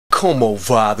Como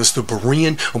va? This the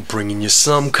Berean. I'm bringing you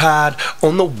some cod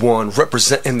on the one,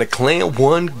 representing the clan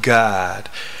one God.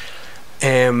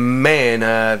 And man,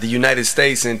 the United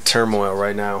States in turmoil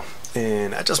right now.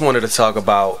 And I just wanted to talk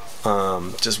about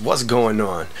just what's going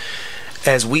on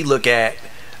as we look at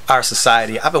our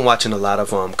society. I've been watching a lot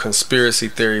of conspiracy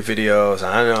theory videos.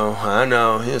 I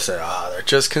know. You say, oh, they're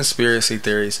just conspiracy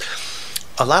theories.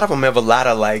 A lot of them have a lot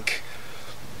of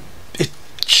it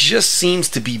just seems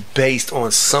to be based on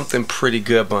something pretty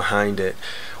good behind it.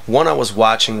 One I was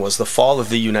watching was the fall of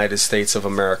the United States of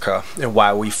America and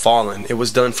why we've fallen. It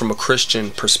was done from a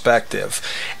Christian perspective,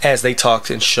 as they talked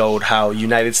and showed how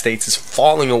United States is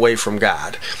falling away from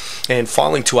God and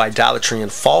falling to idolatry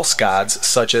and false gods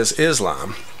such as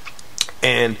Islam.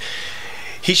 And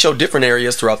he showed different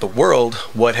areas throughout the world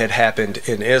what had happened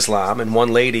in Islam. And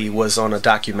one lady was on a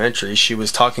documentary. She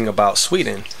was talking about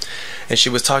Sweden, and she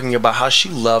was talking about how she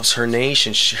loves her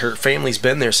nation. Her family's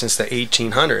been there since the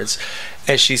 1800s,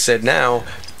 and she said now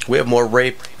we have more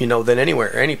rape, than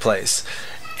anywhere, any place.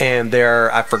 And there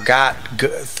are, I forgot,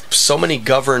 so many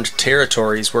governed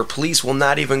territories where police will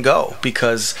not even go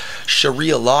because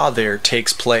Sharia law there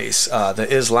takes place. The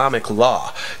Islamic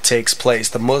law takes place.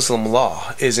 The Muslim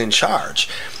law is in charge.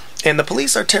 And the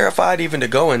police are terrified even to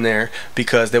go in there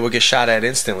because they will get shot at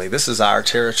instantly. This is our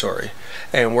territory.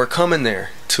 And we're coming there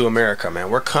to America,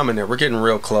 man. We're coming there. We're getting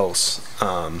real close.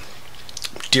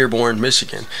 Dearborn,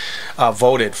 Michigan,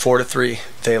 voted 4-3.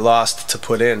 They lost to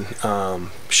put in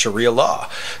Sharia law.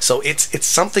 So it's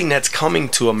something that's coming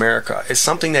to America. It's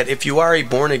something that if you are a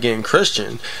born-again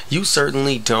Christian, you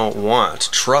certainly don't want.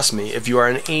 Trust me, if you are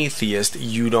an atheist,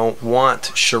 you don't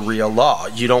want Sharia law.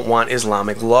 You don't want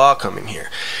Islamic law coming here.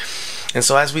 And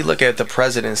so as we look at the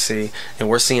presidency and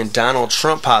we're seeing Donald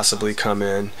Trump possibly come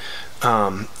in,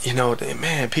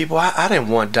 man, people, I didn't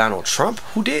want Donald Trump.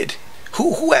 Who did?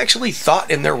 Who actually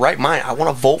thought in their right mind, I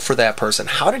want to vote for that person?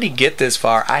 How did he get this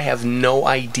far? I have no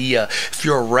idea. If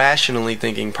you're a rationally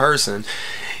thinking person,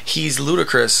 he's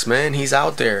ludicrous, man. He's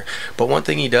out there. But one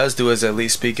thing he does do is at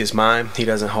least speak his mind. He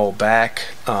doesn't hold back.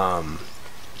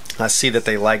 I see that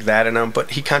they like that in him,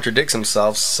 but he contradicts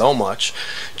himself so much,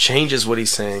 changes what he's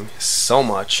saying so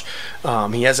much.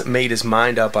 He hasn't made his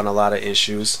mind up on a lot of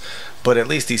issues, but at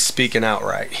least he's speaking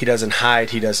outright. He doesn't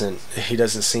hide. He doesn't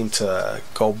seem to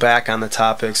go back on the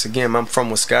topics. Again, I'm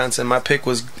from Wisconsin. My pick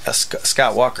was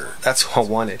Scott Walker. That's who I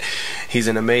wanted. He's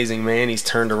an amazing man. He's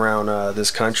turned around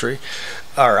this country.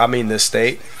 This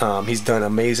state. He's done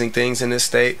amazing things in this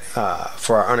state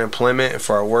for our unemployment and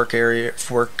for our work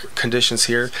conditions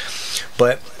here.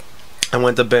 But I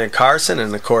went to Ben Carson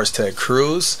and of course Ted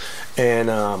Cruz,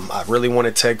 and I really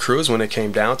wanted Ted Cruz when it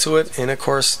came down to it, and of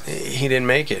course he didn't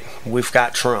make it. We've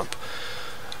got Trump.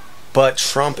 But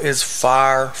Trump is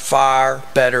far, far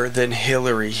better than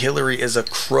Hillary. Hillary is a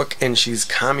crook and she's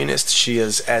communist. She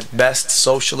is at best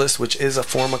socialist, which is a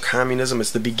form of communism.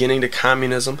 It's the beginning to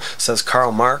communism, says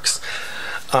Karl Marx.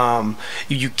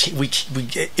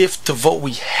 If to vote,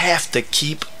 we have to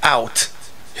keep out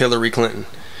Hillary Clinton.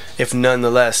 If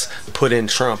nonetheless put in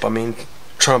Trump.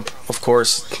 Trump, of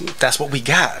course, that's what we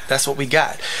got. That's what we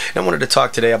got. And I wanted to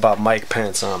talk today about Mike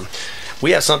Pence.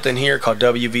 We have something here called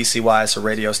WVCY. It's a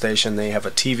radio station. They have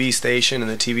a TV station, and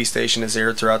the TV station is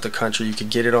aired throughout the country. You can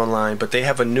get it online, but they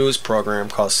have a news program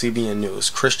called CBN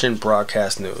News, Christian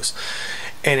Broadcast News.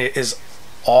 And it is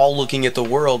all looking at the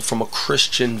world from a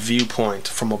Christian viewpoint,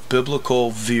 from a biblical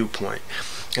viewpoint.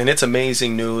 And it's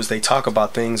amazing news. They talk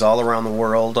about things all around the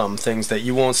world, things that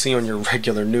you won't see on your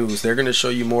regular news. They're going to show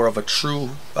you more of a true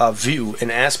view and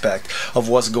aspect of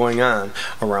what's going on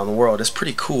around the world. It's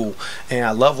pretty cool, and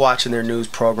I love watching their news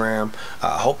program.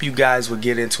 I hope you guys would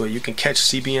get into it. You can catch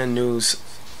CBN News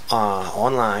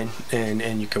online,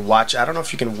 and you can watch. I don't know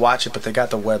if you can watch it, but they got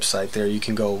the website there. You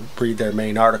can go read their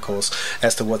main articles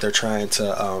as to what they're trying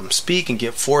to speak and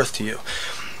get forth to you.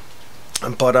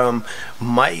 But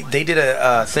they did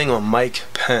a thing on Mike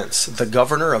Pence, the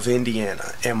governor of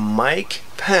Indiana, and Mike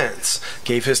Pence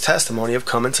gave his testimony of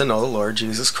coming to know the Lord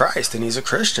Jesus Christ, and he's a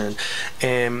Christian,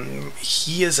 and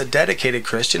he is a dedicated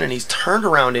Christian, and he's turned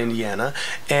around Indiana,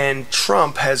 and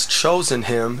Trump has chosen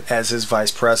him as his vice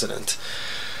president.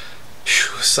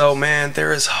 So man,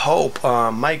 there is hope.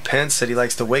 Mike Pence said he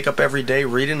likes to wake up every day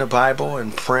reading the Bible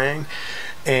and praying.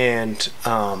 And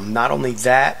not only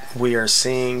that, we are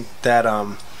seeing that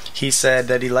he said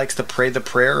that he likes to pray the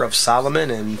prayer of Solomon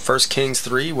in 1 Kings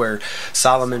 3, where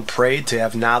Solomon prayed to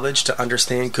have knowledge, to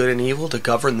understand good and evil, to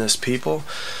govern this people.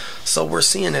 So we're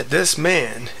seeing that this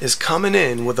man is coming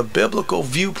in with a biblical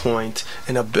viewpoint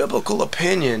and a biblical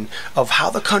opinion of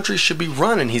how the country should be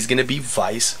run, and he's going to be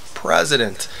vice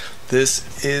president.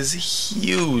 This is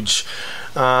huge.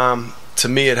 To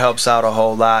me, it helps out a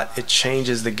whole lot. It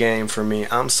changes the game for me.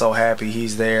 I'm so happy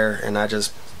he's there, and I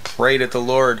just pray that the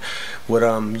Lord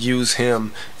would use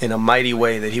him in a mighty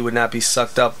way, that he would not be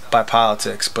sucked up by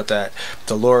politics, but that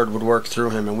the Lord would work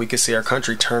through him and we could see our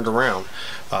country turned around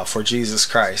for Jesus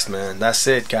Christ, man. That's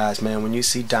it, guys, man. When you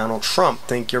see Donald Trump,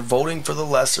 think you're voting for the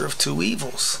lesser of two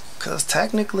evils, because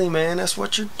technically, man, that's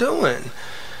what you're doing.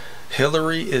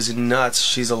 Hillary is nuts.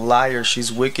 She's a liar.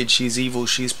 She's wicked. She's evil.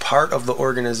 She's part of the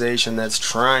organization that's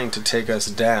trying to take us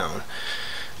down.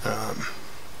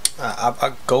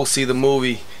 I go see the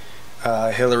movie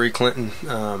Hillary Clinton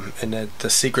and the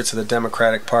Secrets of the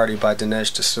Democratic Party by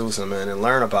Dinesh D'Souza, man, and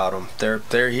learn about them.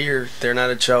 They're here. They're not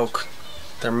a joke.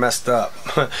 They're messed up.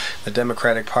 The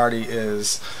Democratic Party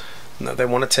is, they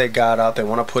want to take God out. They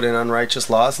want to put in unrighteous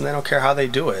laws, and they don't care how they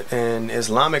do it. And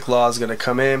Islamic law is going to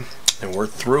come in, and we're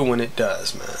through when it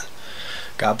does, man.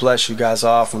 God bless you guys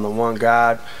all from the one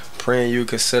God. Praying you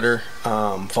consider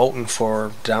voting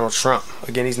for Donald Trump.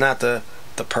 Again, he's not the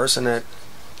person that,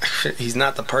 he's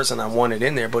not the person I wanted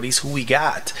in there, but he's who we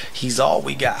got. He's all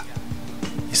we got.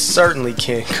 You certainly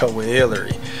can't go with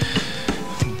Hillary.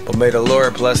 But may the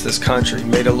Lord bless this country.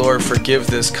 May the Lord forgive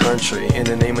this country. In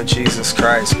the name of Jesus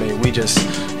Christ, may we just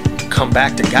come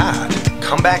back to God.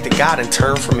 Come back to God and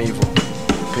turn from evil.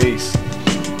 Peace.